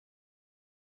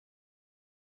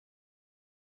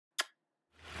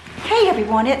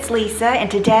everyone, it's Lisa,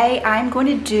 and today I'm going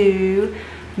to do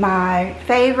my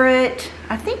favorite,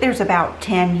 I think there's about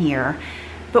 10 here,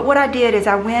 but what I did is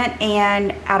I went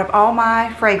and out of all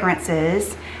my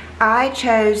fragrances, I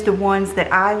chose the ones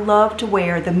that I love to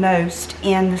wear the most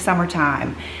in the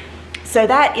summertime. So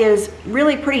that is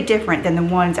really pretty different than the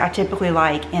ones I typically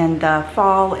like in the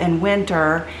fall and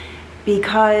winter,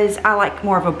 because I like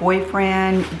more of a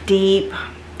boyfriend, deep,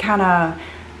 kind of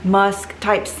musk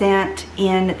type scent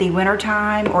in the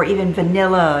wintertime, or even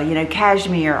vanilla, you know,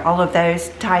 cashmere, all of those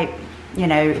type, you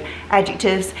know,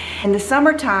 adjectives. In the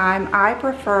summertime, I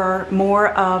prefer more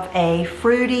of a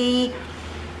fruity,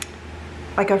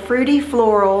 like a fruity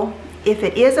floral. If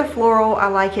it is a floral, I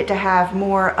like it to have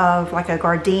more of like a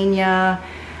gardenia.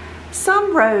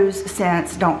 Some rose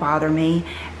scents don't bother me.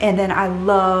 And then I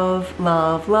love,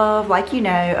 love, love, like, you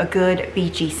know, a good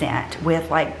beachy scent with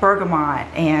like bergamot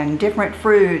and different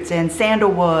fruits and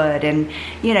sandalwood and,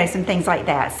 you know, some things like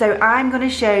that. So I'm going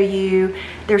to show you,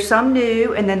 there's some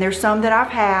new and then there's some that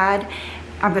I've had.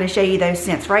 I'm going to show you those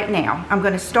scents right now. I'm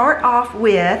going to start off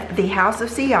with the House of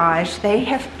Sillage. They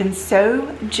have been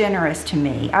so generous to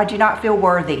me. I do not feel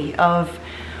worthy of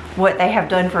what they have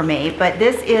done for me, but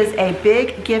this is a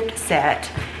big gift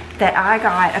set that I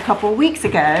got a couple weeks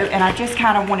ago, and I just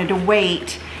kind of wanted to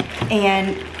wait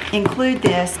and include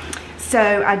this.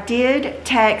 So I did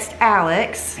text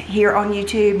Alex here on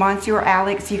YouTube, Monsieur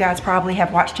Alex. You guys probably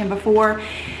have watched him before.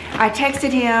 I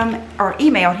texted him or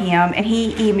emailed him, and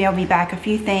he emailed me back a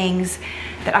few things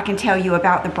that I can tell you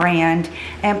about the brand.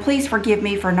 And please forgive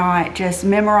me for not just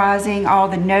memorizing all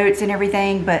the notes and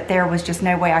everything, but there was just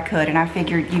no way I could, and I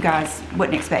figured you guys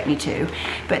wouldn't expect me to.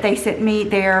 But they sent me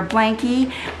their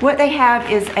blankie. What they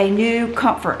have is a new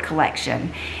comfort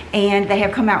collection, and they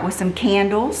have come out with some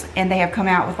candles, and they have come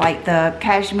out with like the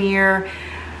cashmere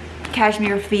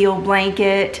feel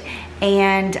blanket.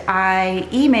 And I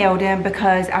emailed him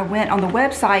because I went on the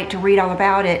website to read all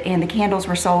about it, and the candles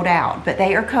were sold out. But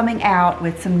they are coming out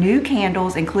with some new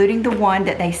candles, including the one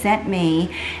that they sent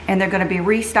me, and they're going to be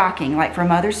restocking like for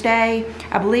Mother's Day.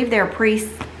 I believe they're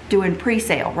doing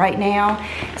pre-sale right now.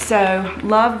 So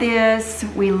love this.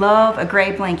 We love a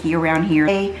gray blankie around here.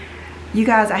 You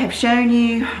guys, I have shown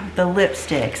you the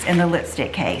lipsticks in the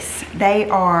lipstick case. They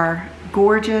are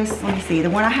gorgeous. Let me see, the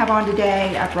one I have on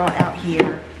today I brought out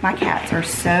here. My cats are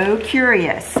so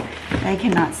curious. They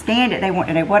cannot stand it. They want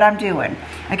to know what I'm doing.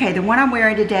 Okay, the one I'm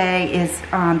wearing today is,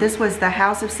 this was the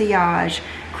House of Sillage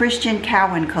Christian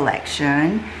Cowan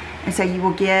collection. And so you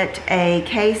will get a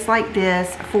case like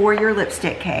this for your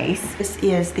lipstick case. This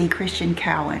is the Christian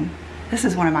Cowan. This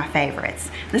is one of my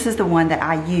favorites. This is the one that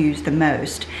I use the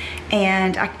most.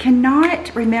 And I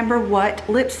cannot remember what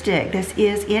lipstick this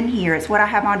is in here. It's what I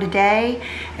have on today,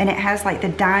 and it has like the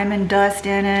diamond dust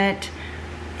in it.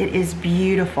 It is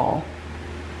beautiful.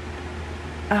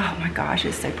 Oh my gosh,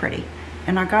 it's so pretty.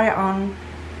 And I got it on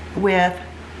with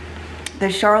the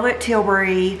Charlotte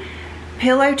Tilbury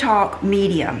Pillow Talk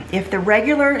Medium. If the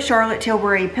regular Charlotte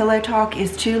Tilbury Pillow Talk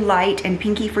is too light and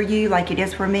pinky for you like it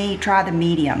is for me, try the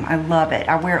medium. I love it.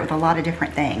 I wear it with a lot of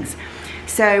different things.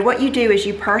 So what you do is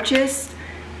you purchase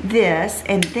this,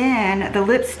 and then the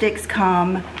lipsticks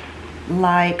come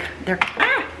like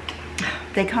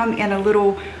they come in a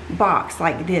little box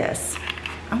like this.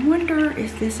 I wonder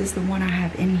if this is the one I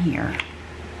have in here.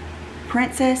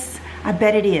 Princess? I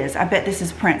bet it is. I bet this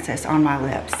is Princess on my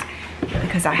lips,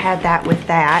 because I had that with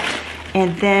that.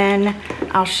 And then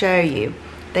I'll show you.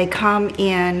 They come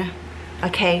in a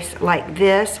case like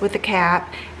this with the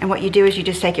cap, and what you do is you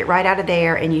just take it right out of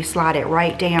there and you slide it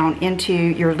right down into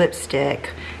your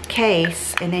lipstick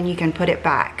case, and then you can put it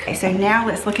back. Okay, so now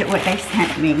let's look at what they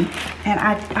sent me. And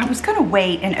I was gonna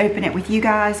wait and open it with you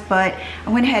guys, but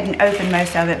I went ahead and opened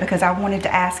most of it because I wanted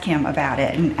to ask him about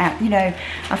it. And you know,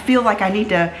 I feel like I need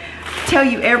to tell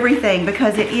you everything,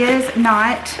 because it is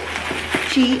not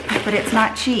cheap, but it's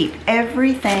not cheap.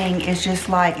 Everything is just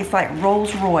like, it's like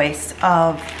Rolls Royce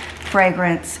of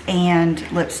fragrance and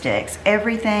lipsticks.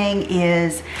 Everything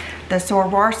is, the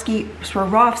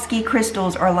Swarovski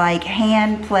crystals are like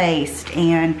hand placed.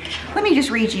 And let me just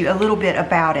read you a little bit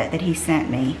about it that he sent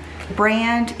me. The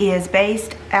brand is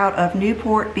based out of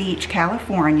Newport Beach,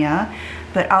 California,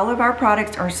 but all of our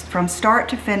products are from start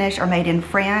to finish are made in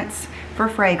France for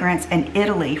fragrance and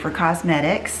Italy for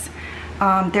cosmetics.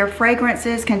 Their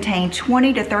fragrances contain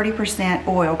 20 to 30%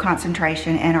 oil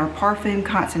concentration and are parfum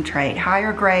concentrate,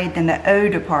 higher grade than the eau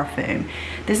de parfum.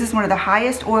 This is one of the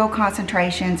highest oil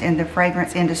concentrations in the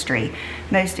fragrance industry.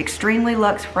 Most extremely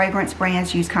luxe fragrance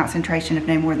brands use concentration of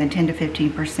no more than 10 to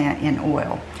 15% in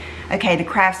oil. Okay, the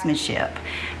craftsmanship.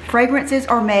 Fragrances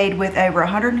are made with over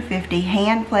 150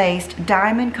 hand-placed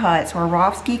diamond cut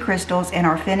Swarovski crystals and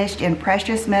are finished in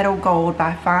precious metal gold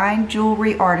by fine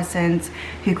jewelry artisans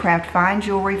who craft fine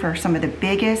jewelry for some of the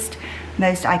biggest,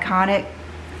 most iconic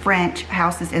French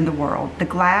houses in the world. The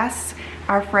glass,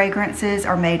 our fragrances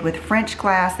are made with French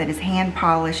glass that is hand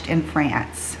polished in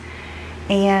France.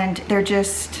 And they're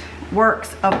just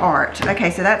works of art.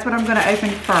 Okay, so that's what I'm gonna open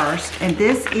first. And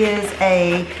this is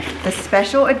the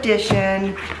special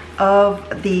edition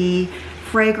of the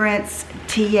fragrance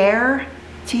Tiare,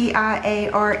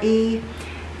 T-I-A-R-E.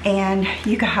 And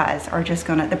you guys are just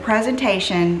gonna, the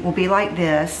presentation will be like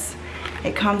this.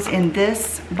 It comes in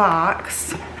this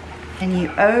box, and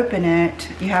you open it,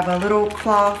 you have a little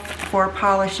cloth for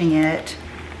polishing it,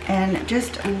 and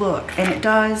just look, and it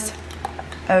does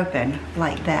open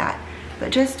like that. But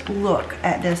just look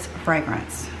at this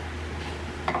fragrance.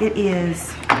 It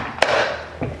is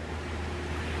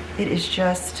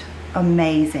just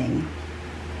amazing.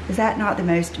 Is that not the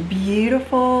most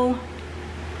beautiful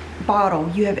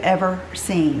bottle you have ever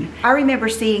seen? I remember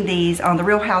seeing these on The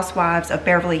Real Housewives of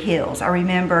Beverly Hills. I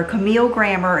remember Camille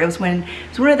Grammer, it was one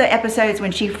of the episodes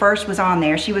when she first was on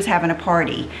there. She was having a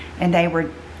party, and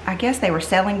I guess they were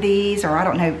selling these, or I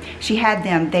don't know. She had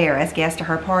them there as guests to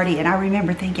her party, and I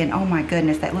remember thinking, oh my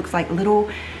goodness, that looks like little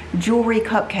jewelry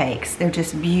cupcakes. They're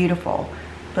just beautiful.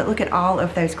 But look at all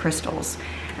of those crystals.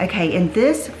 Okay, and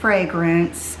this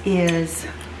fragrance is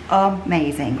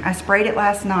amazing. I sprayed it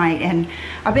last night, and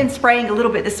I've been spraying a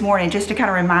little bit this morning just to kind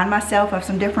of remind myself of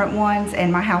some different ones,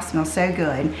 and my house smells so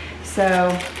good.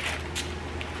 So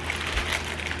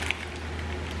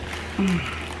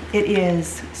it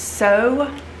is so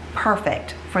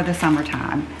perfect for the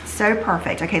summertime. So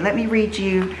perfect. Okay, let me read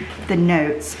you the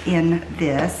notes in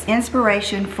this.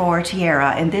 Inspiration for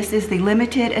Tiare, and this is the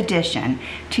limited edition.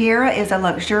 Tiare is a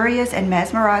luxurious and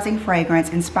mesmerizing fragrance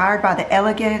inspired by the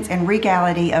elegance and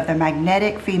regality of the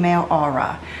magnetic female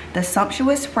aura. The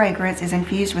sumptuous fragrance is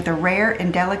infused with a rare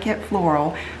and delicate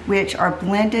floral, which are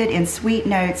blended in sweet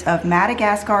notes of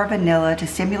Madagascar vanilla to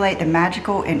simulate the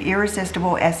magical and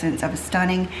irresistible essence of a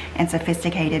stunning and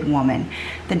sophisticated woman.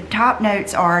 The top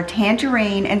notes are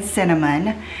tangerine and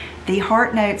cinnamon. The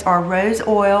heart notes are rose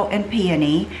oil and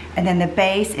peony, and then the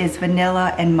base is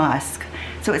vanilla and musk.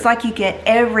 So it's like you get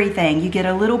everything. You get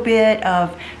a little bit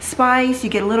of spice, you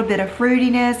get a little bit of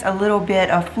fruitiness, a little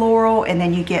bit of floral, and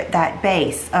then you get that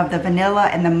base of the vanilla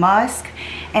and the musk.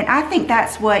 And I think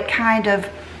that's what kind of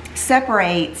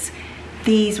separates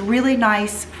these really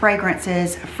nice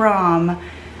fragrances from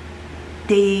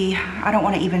the, I don't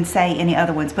want to even say any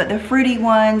other ones, but the fruity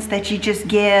ones that you just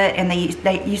get, and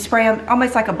you spray them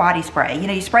almost like a body spray. You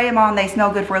know, you spray them on, they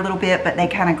smell good for a little bit, but they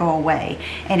kind of go away,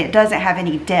 and it doesn't have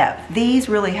any depth. These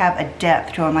really have a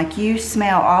depth to them. Like, you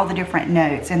smell all the different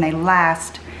notes, and they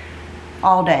last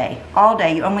all day. All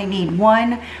day. You only need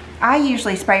one. I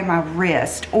usually spray my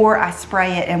wrist, or I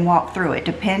spray it and walk through it,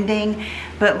 depending.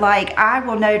 But like, I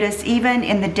will notice even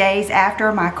in the days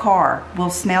after, my car will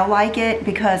smell like it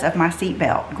because of my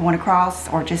seatbelt going across,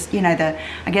 or just, you know,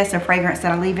 I guess the fragrance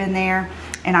that I leave in there.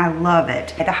 And I love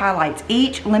it. The highlights: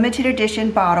 each limited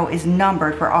edition bottle is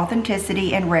numbered for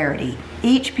authenticity and rarity.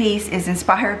 Each piece is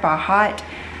inspired by hot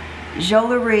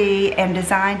jewelry and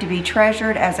designed to be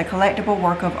treasured as a collectible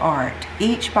work of art.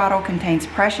 Each bottle contains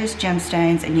precious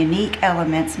gemstones and unique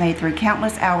elements made through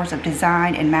countless hours of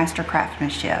design and master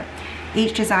craftsmanship.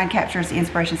 Each design captures the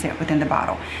inspiration set within the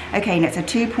bottle. Okay, and it's a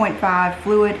 2.5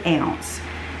 fluid ounce.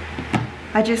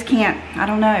 I just can't, I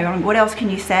don't know, what else can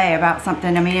you say about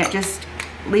something? I mean, it just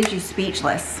leaves you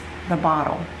speechless. The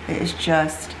bottle is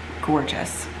just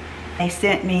gorgeous. They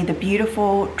sent me the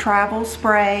beautiful travel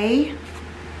spray,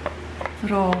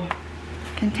 little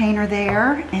container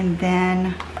there, and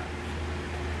then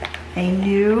a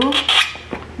new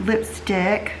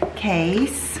lipstick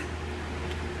case.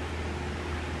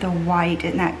 The white,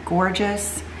 isn't that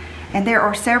gorgeous? And there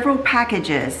are several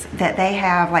packages that they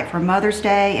have, like for Mother's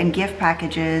Day, and gift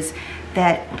packages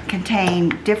that contain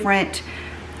different,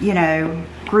 you know,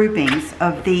 groupings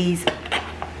of these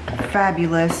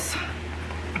fabulous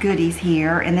goodies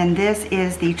here. And then this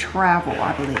is the travel,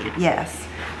 I believe. Yes.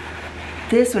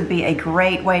 This would be a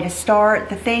great way to start.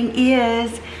 The thing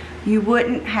is, you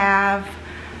wouldn't have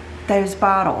those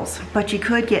bottles, but you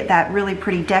could get that really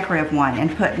pretty decorative one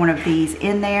and put one of these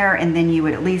in there, and then you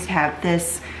would at least have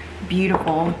this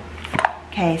beautiful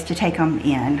case to take them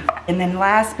in. And then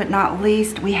last but not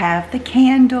least, we have the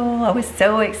candle. I was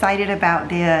so excited about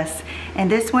this. And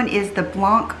this one is the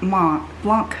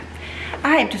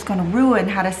I am just gonna ruin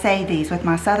how to say these with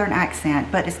my southern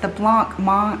accent, but it's the Blanc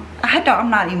Mont. I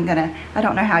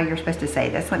don't know how you're supposed to say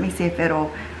this. Let me see if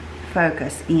it'll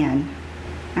focus in.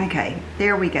 Okay,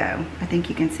 there we go. I think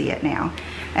you can see it now.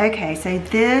 Okay, so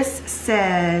this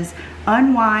says,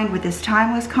 unwind with this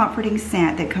timeless comforting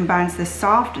scent that combines the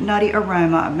soft nutty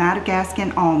aroma of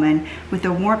Madagascan almond with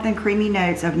the warmth and creamy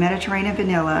notes of Mediterranean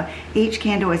vanilla. Each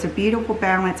candle is a beautiful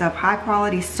balance of high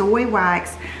quality soy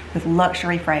wax with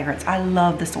luxury fragrance. I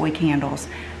love the soy candles.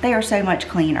 They are so much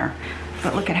cleaner.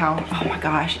 But look at how, oh my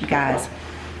gosh, you guys,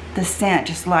 the scent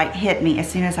just like hit me as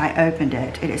soon as I opened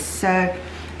it. It is so,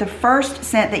 the first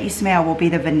scent that you smell will be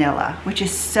the vanilla, which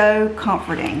is so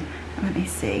comforting. Let me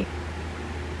see.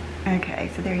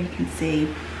 Okay, so there you can see.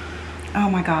 Oh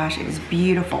my gosh, it is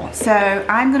beautiful. So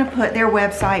I'm gonna put their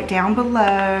website down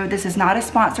below. This is not a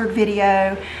sponsored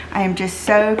video. I am just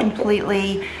so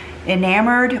completely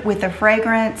enamored with the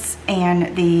fragrance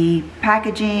and the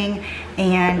packaging,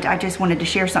 and I just wanted to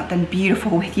share something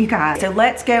beautiful with you guys. So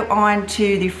let's go on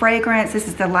to the fragrance. This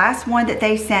is the last one that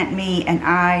they sent me and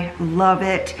I love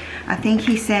it. I think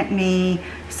he sent me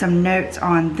some notes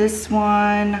on this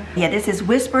one. Yeah, this is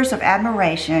Whispers of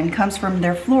Admiration, comes from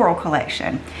their floral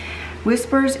collection.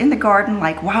 Whispers in the garden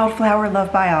like wildflower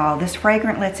loved by all. This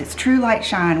fragrance lets its true light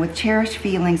shine with cherished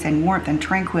feelings and warmth and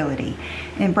tranquility.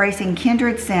 Embracing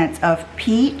kindred scents of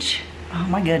peach. Oh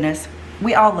my goodness.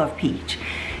 We all love peach.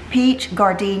 Peach,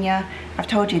 gardenia. I've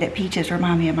told you that peaches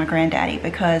remind me of my granddaddy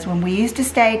because when we used to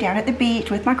stay down at the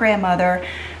beach with my grandmother,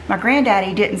 my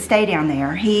granddaddy didn't stay down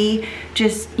there. He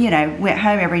just, you know, went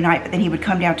home every night, but then he would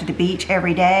come down to the beach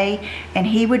every day and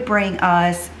he would bring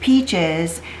us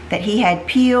peaches that he had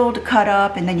peeled, cut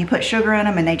up, and then you put sugar in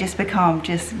them and they just become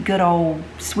just good old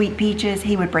sweet peaches.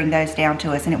 He would bring those down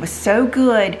to us and it was so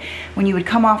good when you would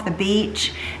come off the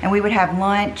beach and we would have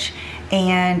lunch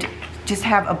and just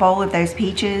have a bowl of those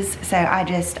peaches. So I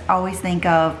just always think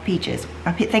of peaches.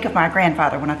 I think of my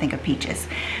grandfather when I think of peaches.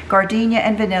 Gardenia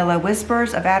and vanilla,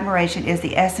 Whispers of Admiration is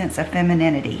the essence of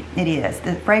femininity. It is.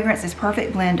 The fragrance is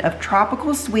perfect blend of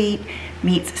tropical sweet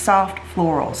meets soft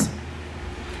florals.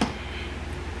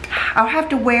 I'll have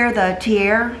to wear the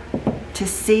Tiare to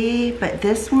see, but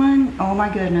this one, oh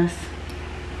my goodness.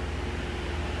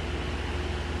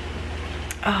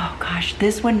 Oh gosh,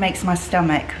 this one makes my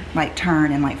stomach like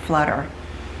turn and like flutter.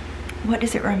 What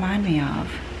does it remind me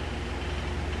of?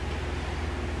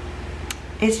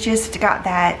 It's just got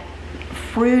that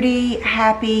fruity,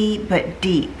 happy, but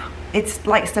deep. It's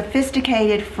like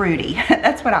sophisticated fruity.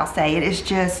 That's what I'll say. It is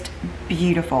just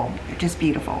beautiful, just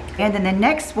beautiful. And then the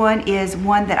next one is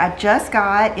one that I just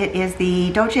got. It is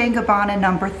the Dolce & Gabbana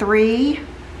No. 3.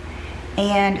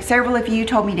 And several of you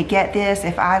told me to get this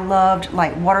if I loved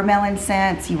like watermelon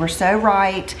scents. You were so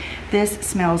right. This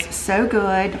smells so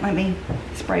good. Let me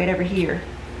spray it over here.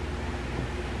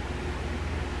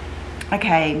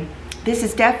 Okay, this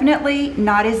is definitely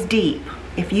not as deep.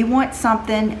 If you want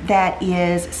something that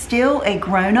is still a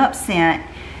grown-up scent,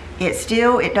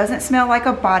 it doesn't smell like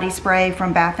a body spray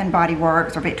from Bath & Body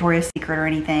Works or Victoria's Secret or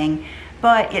anything,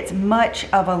 but it's much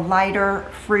of a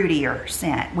lighter, fruitier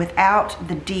scent without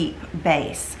the deep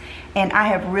base. And I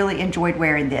have really enjoyed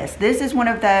wearing this. This is one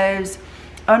of those,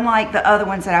 unlike the other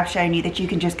ones that I've shown you, that you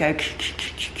can just go,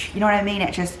 you know what I mean?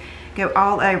 It just go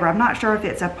all over. I'm not sure if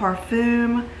it's a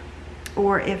parfum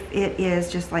or if it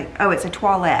is just like, oh, it's a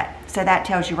toilette. So that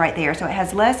tells you right there. So it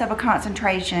has less of a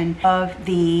concentration of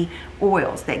the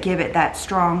oils that give it that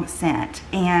strong scent.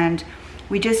 And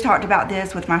we just talked about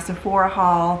this with my Sephora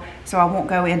haul, so I won't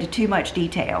go into too much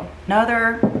detail.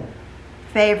 Another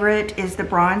favorite is the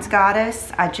Bronze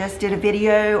Goddess. I just did a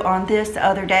video on this the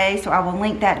other day, so I will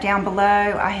link that down below.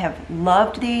 I have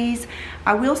loved these.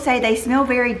 I will say they smell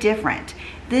very different.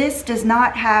 This does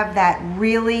not have that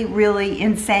really, really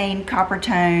insane copper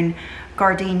tone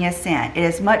gardenia scent. It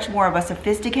is much more of a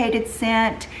sophisticated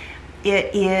scent.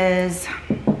 It is,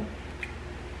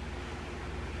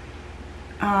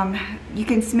 you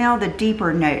can smell the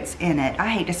deeper notes in it. I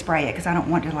hate to spray it because I don't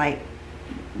want to like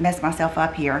mess myself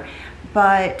up here,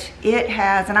 but it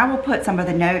has, and I will put some of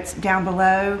the notes down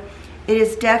below. It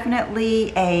is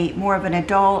definitely a more of an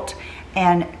adult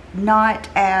and not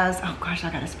as, oh gosh,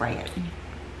 I gotta spray it.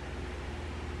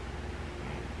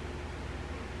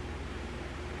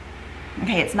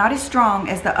 Okay, it's not as strong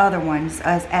as the other ones,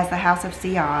 as the House of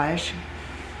Sillage.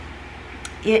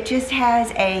 It just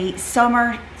has a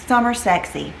summer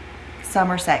sexy.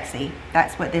 Summer sexy.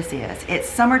 That's what this is. It's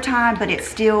summertime, but it's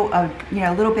still a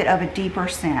little bit of a deeper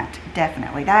scent.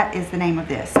 Definitely. That is the name of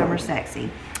this, Summer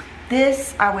Sexy.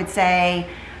 This, I would say,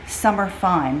 summer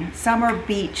fun. Summer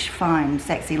beach fun,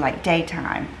 sexy, like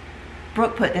daytime.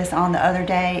 Brooke put this on the other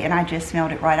day and I just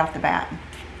smelled it right off the bat.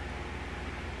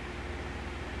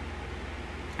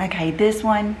 Okay, this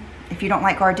one, if you don't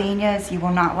like gardenias, you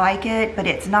will not like it, but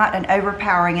it's not an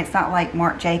overpowering, it's not like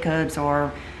Marc Jacobs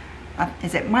or,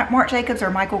 is it Marc Jacobs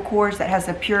or Michael Kors that has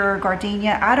a pure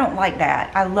gardenia? I don't like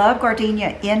that. I love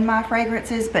gardenia in my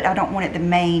fragrances, but I don't want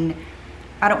it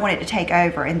I don't want it to take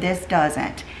over, and this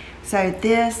doesn't. So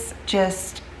this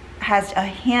just has a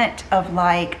hint of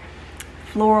like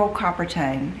floral copper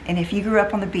tone, and if you grew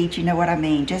up on the beach, you know what I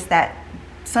mean, just that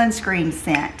sunscreen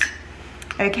scent.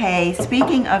 Okay,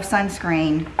 speaking of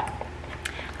sunscreen,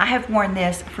 I have worn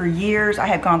this for years. I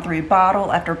have gone through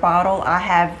bottle after bottle. I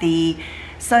have the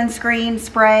sunscreen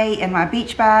spray in my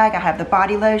beach bag. I have the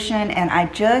body lotion, and I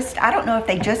don't know if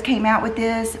they just came out with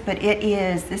this, but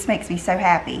this makes me so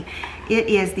happy. It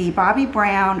is the Bobbi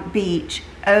Brown Beach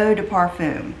Eau de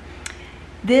Parfum.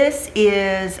 This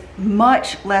is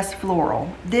much less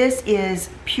floral. This is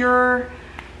pure.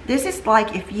 This is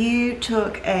like if you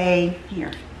took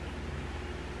here.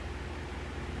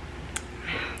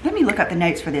 Let me look up the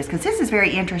notes for this because this is very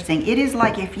interesting. It is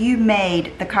like if you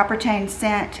made the copper tone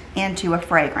scent into a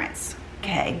fragrance.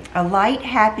 Okay, a light,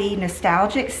 happy,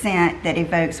 nostalgic scent that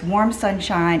evokes warm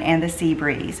sunshine and the sea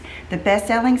breeze. The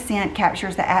best-selling scent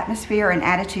captures the atmosphere and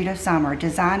attitude of summer.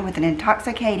 Designed with an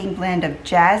intoxicating blend of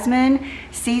jasmine,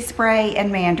 sea spray,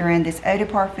 and mandarin, this eau de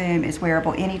parfum is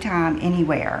wearable anytime,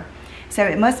 anywhere. So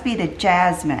it must be the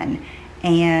jasmine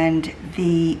and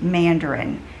the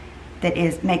mandarin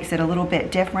that makes it a little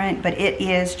bit different, but it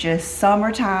is just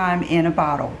summertime in a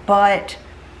bottle, but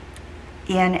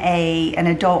in an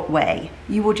adult way.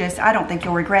 You will I don't think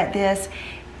you'll regret this.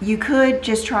 You could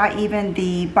just try even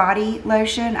the body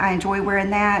lotion. I enjoy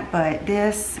wearing that, but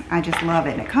this, I just love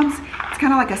it. And it's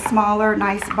kind of like a smaller,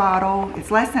 nice bottle. It's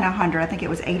less than 100, I think it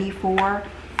was 84,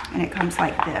 and it comes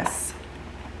like this.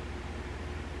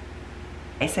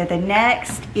 Okay, so the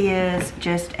next is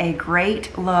just a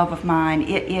great love of mine.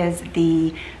 It is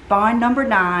the Bond No.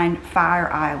 9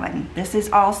 Fire Island. This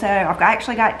is also, I've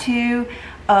actually got 2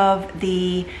 of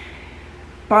the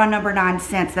Bond No. 9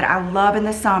 scents that I love in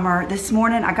the summer. This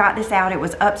morning I got this out. It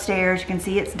was upstairs. You can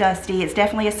see it's dusty. It's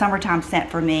definitely a summertime scent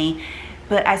for me.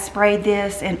 But I sprayed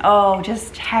this and oh,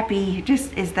 just happy,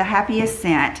 just is the happiest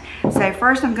scent. So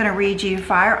first I'm going to read you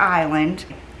Fire Island.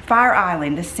 Fire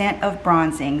Island, the scent of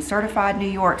bronzing, certified New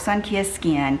York sun-kissed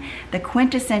skin, the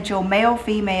quintessential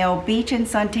male-female beach and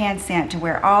suntan scent to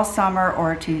wear all summer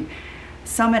or to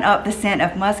summon up the scent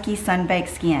of musky sun-baked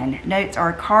skin. Notes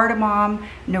are cardamom,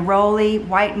 neroli,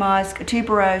 white musk,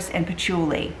 tuberose, and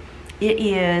patchouli.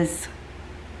 It's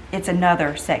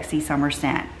another sexy summer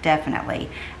scent, definitely.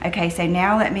 Okay, so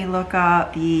now let me look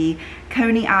up the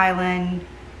Coney Island.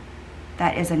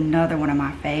 That is another one of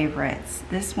my favorites.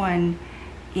 This one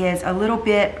is a little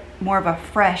bit more of a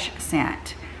fresh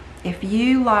scent. If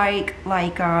you like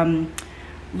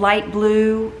light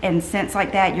blue and scents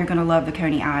like that, you're gonna love the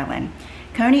Coney Island.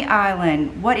 Coney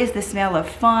Island, what is the smell of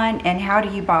fun and how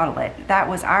do you bottle it? That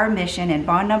was our mission in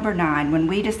Bond No. 9 when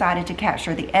we decided to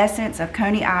capture the essence of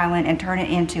Coney Island and turn it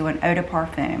into an eau de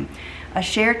parfum. A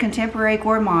shared contemporary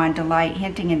gourmand delight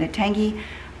hinting in the tangy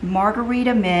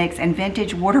margarita mix and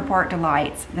vintage water park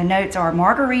delights. The notes are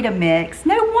margarita mix.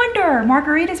 No wonder,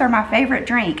 margaritas are my favorite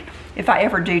drink if I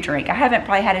ever do drink. I haven't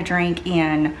probably had a drink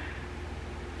in,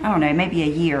 I don't know, maybe a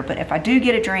year, but if I do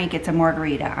get a drink, it's a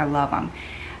margarita. I love them.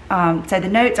 So the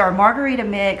notes are margarita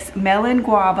mix, melon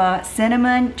guava,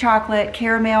 cinnamon, chocolate,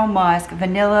 caramel, musk,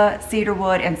 vanilla,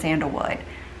 cedarwood, and sandalwood.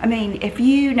 I mean, if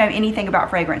you know anything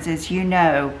about fragrances, you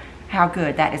know how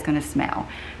good that is going to smell.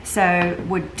 So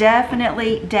would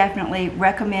definitely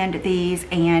recommend these.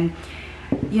 And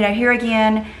you know, here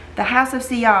again, the House of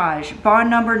Sillage, Bond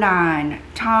No. 9,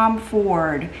 Tom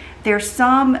Ford. There's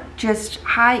some just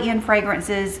high-end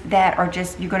fragrances that are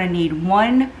just, you're going to need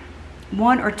one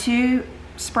or two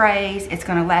sprays. It's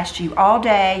going to last you all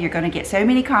day. You're going to get so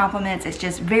many compliments. It's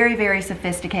just very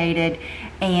sophisticated,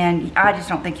 and I just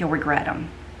don't think you'll regret them.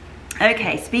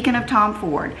 Okay, speaking of Tom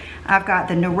Ford, I've got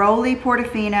the Neroli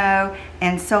Portofino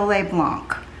and Soleil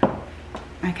Blanc.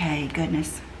 Okay,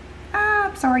 goodness.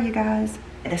 I'm sorry, you guys.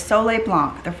 The Soleil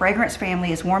Blanc, the fragrance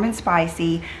family is warm and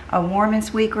spicy, a warm and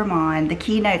sweet gourmand. The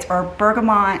key notes are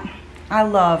bergamot. I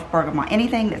love bergamot.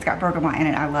 Anything that's got bergamot in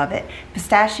it, I love it.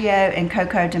 Pistachio and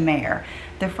coco de mer.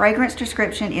 The fragrance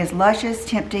description is luscious,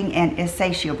 tempting, and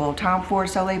insatiable. Tom Ford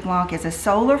Soleil Blanc is a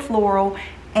solar floral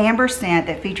amber scent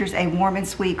that features a warm and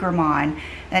sweet gourmand,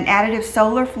 an additive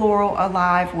solar floral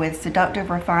alive with seductive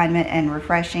refinement and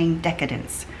refreshing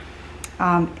decadence.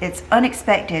 It's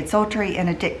unexpected, sultry, and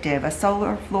addictive. A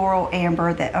solar floral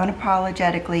amber that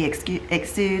unapologetically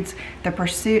exudes the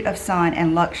pursuit of sun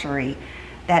and luxury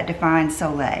that defines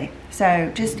Soleil.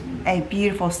 So just a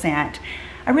beautiful scent.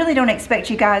 I really don't expect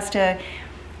you guys to,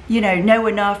 you know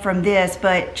enough from this,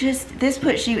 but just this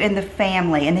puts you in the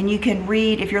family. And then you can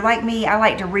read, if you're like me, I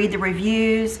like to read the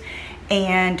reviews.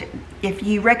 And if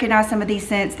you recognize some of these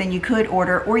scents, then you could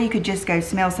order, or you could just go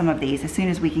smell some of these as soon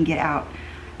as we can get out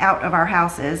of our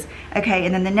houses. Okay,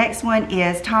 and then the next one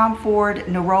is Tom Ford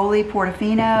Neroli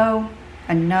Portofino,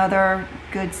 another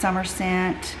good summer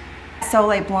scent.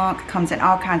 Soleil Blanc comes in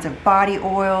all kinds of body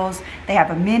oils. They have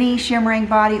a mini shimmering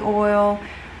body oil.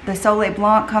 The Soleil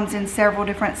Blanc comes in several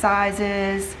different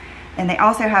sizes, and they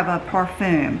also have a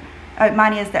parfum. Oh,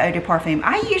 mine is the eau de parfum.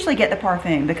 I usually get the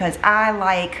parfum because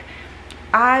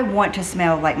I want to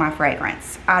smell like my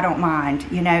fragrance. I don't mind,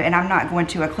 you know, and I'm not going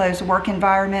to a closed work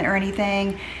environment or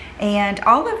anything. And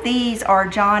all of these are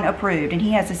John approved, and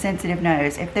he has a sensitive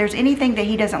nose. If there's anything that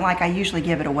he doesn't like, I usually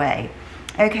give it away.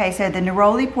 Okay, so the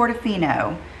Neroli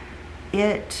Portofino,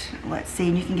 let's see,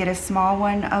 and you can get a small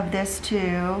one of this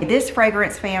too. This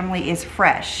fragrance family is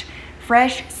fresh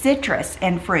citrus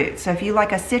and fruit. So if you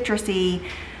like a citrusy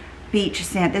beach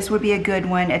scent, this would be a good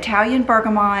one. Italian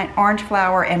bergamot, orange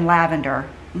flower, and lavender.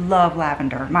 Love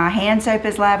lavender. My hand soap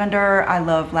is lavender. I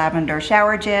love lavender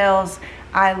shower gels.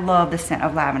 I love the scent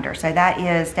of lavender. So that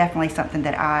is definitely something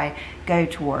that I go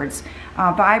towards.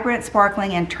 Vibrant,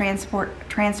 sparkling, and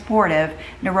transportive,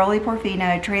 Neroli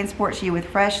Portofino transports you with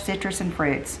fresh citrus and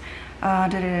fruits.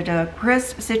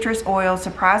 Crisp citrus oil,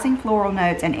 surprising floral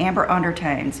notes, and amber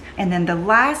undertones. And then the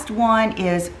last one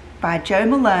is by Joe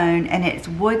Malone, and it's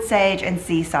wood sage and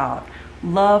sea salt.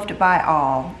 Loved by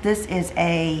all. This is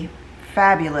a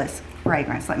fabulous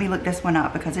fragrance. Let me look this one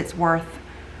up because it's worth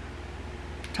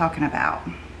talking about.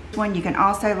 This one you can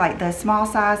also, like the small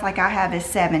size like I have is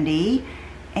 70.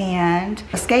 And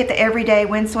escape the everyday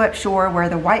windswept shore where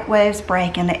the white waves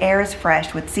break and the air is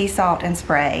fresh with sea salt and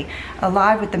spray.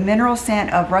 Alive with the mineral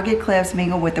scent of rugged cliffs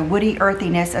mingled with the woody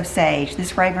earthiness of sage.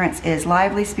 This fragrance is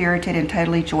lively, spirited, and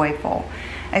totally joyful.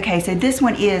 Okay, so this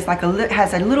one is like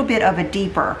has a little bit of a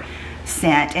deeper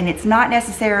scent, and it's not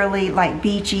necessarily like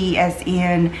beachy as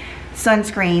in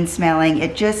sunscreen smelling.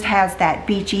 It just has that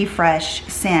beachy fresh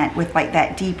scent with like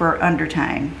that deeper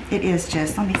undertone. It is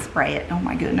just, let me spray it. Oh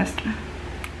my goodness.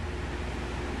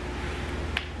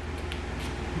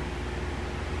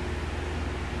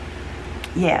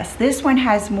 Yes, this one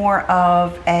has more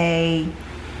of a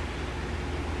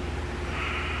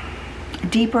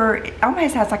deeper, it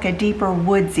almost has like a deeper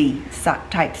woodsy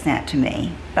type scent to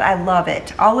me, but I love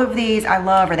it. All of these I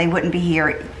love, or they wouldn't be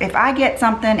here. If I get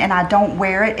something and I don't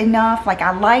wear it enough, like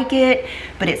I like it,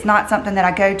 but it's not something that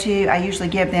I go to, I usually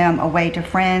give them away to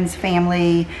friends,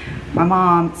 family, my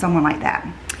mom, someone like that.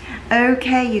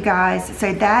 Okay, you guys,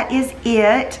 so that is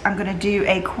it. I'm gonna do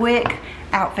a quick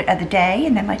outfit of the day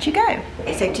and then let you go.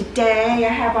 Okay, so today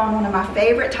I have on one of my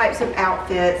favorite types of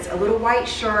outfits, a little white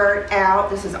shirt out.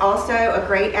 This is also a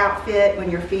great outfit when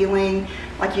you're feeling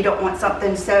like you don't want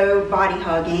something so body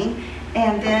hugging.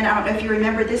 And then I don't know if you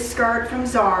remember this skirt from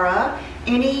Zara,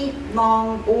 any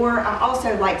long, or I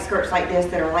also like skirts like this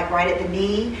that are like right at the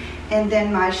knee. And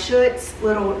then my Schutz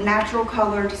little natural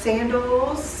colored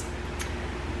sandals.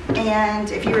 And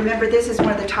if you remember, this is one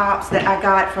of the tops that I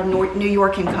got from New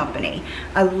York & Company.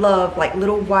 I love like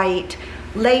little white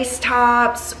lace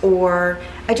tops, or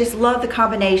I just love the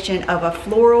combination of a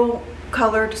floral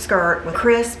colored skirt with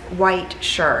crisp white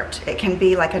shirt. It can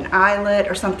be like an eyelet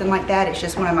or something like that. It's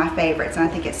just one of my favorites, and I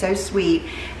think it's so sweet.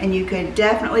 And you could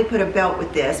definitely put a belt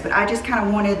with this, but I just kind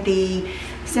of wanted the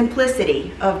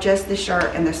simplicity of just the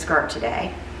shirt and the skirt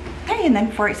today. Okay, and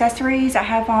then for accessories, I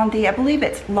have on the, I believe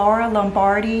it's Laura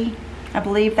Lombardi. I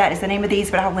believe that is the name of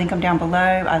these, but I'll link them down below.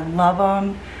 I love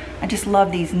them. I just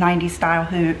love these 90s style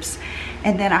hoops.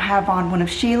 And then I have on one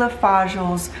of Sheila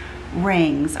Fagel's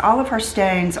rings. All of her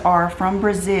stones are from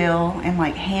Brazil and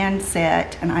like hand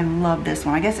set, and I love this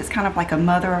one. I guess it's kind of like a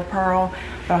mother of pearl,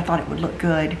 but I thought it would look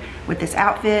good with this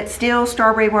outfit. Still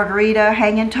Strawberry Margarita,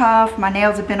 hanging tough. My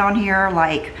nails have been on here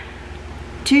like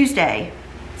Tuesday.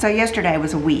 So yesterday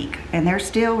was a week, and they're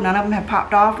still, none of them have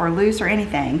popped off or loose or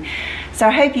anything. So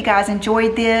I hope you guys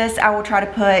enjoyed this. I will try to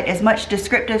put as much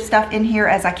descriptive stuff in here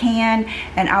as I can,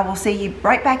 and I will see you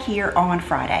right back here on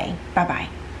Friday. Bye-bye.